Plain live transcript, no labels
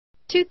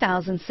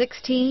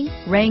2016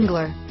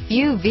 Wrangler.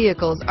 Few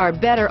vehicles are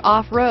better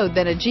off-road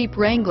than a Jeep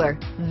Wrangler.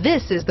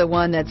 This is the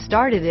one that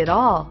started it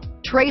all.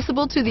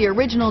 Traceable to the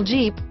original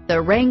Jeep,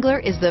 the Wrangler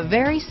is the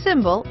very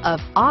symbol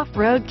of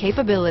off-road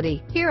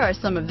capability. Here are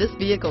some of this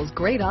vehicle's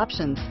great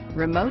options: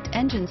 remote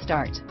engine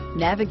start,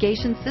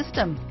 navigation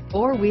system,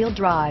 four-wheel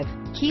drive,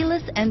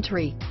 keyless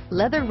entry,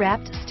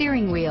 leather-wrapped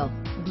steering wheel,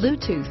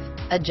 Bluetooth,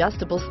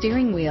 adjustable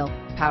steering wheel,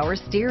 power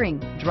steering,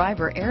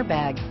 driver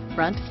airbag,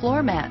 front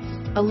floor mats,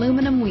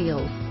 aluminum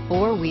wheels,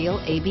 four-wheel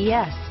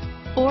ABS,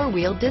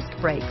 four-wheel disc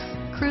brakes,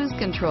 cruise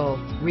control,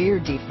 rear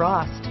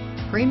defrost,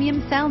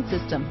 premium sound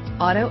system,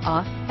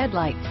 auto-off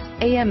headlights,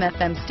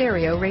 AM/FM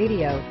stereo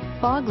radio,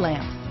 fog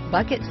lamps,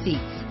 bucket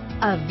seats.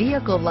 A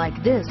vehicle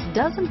like this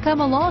doesn't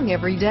come along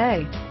every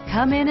day.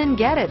 Come in and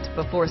get it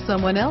before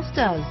someone else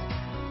does.